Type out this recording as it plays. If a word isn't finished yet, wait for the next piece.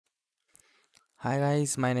Hi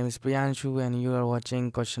guys, my name is Priyanshu and you are watching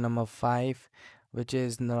question number 5, which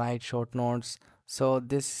is write short notes. So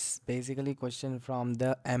this is basically question from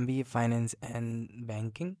the MBA Finance and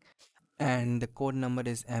Banking, and the code number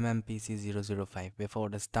is MMPC005. Before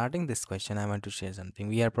the starting this question, I want to share something.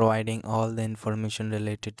 We are providing all the information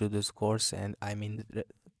related to this course, and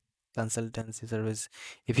consultancy service.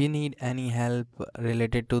 If you need any help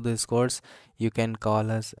related to this course, you can call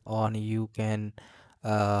us or you can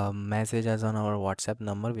message us on our WhatsApp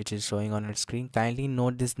number, which is showing on your screen. Kindly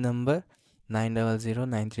note this number: 900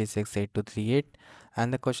 936 8238.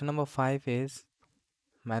 And the question number 5 is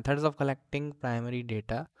methods of collecting primary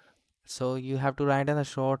data. So you have to write a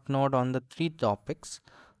short note on the three topics.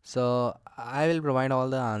 So I will provide all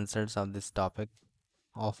the answers of this topic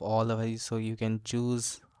of all of these, so you can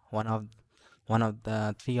choose one of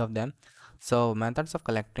the three of them. So methods of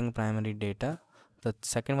collecting primary data, the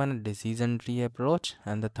second one is decision tree approach,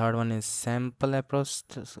 and the third one is sample approach,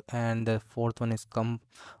 and the fourth one is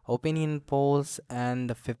opinion polls, and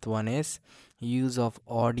the fifth one is use of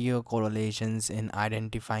audio correlations in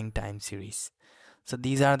identifying time series. So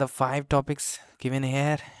these are the five topics given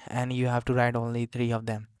here, and you have to write only three of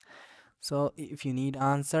them. So if you need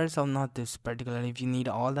answers, or not this particular, if you need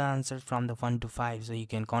all the answers from the 1 to 5, so you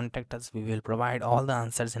can contact us. We will provide all the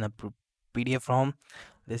answers in a PDF form.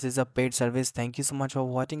 This is a paid service. Thank you so much for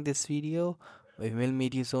watching this video. We will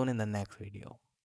meet you soon in the next video.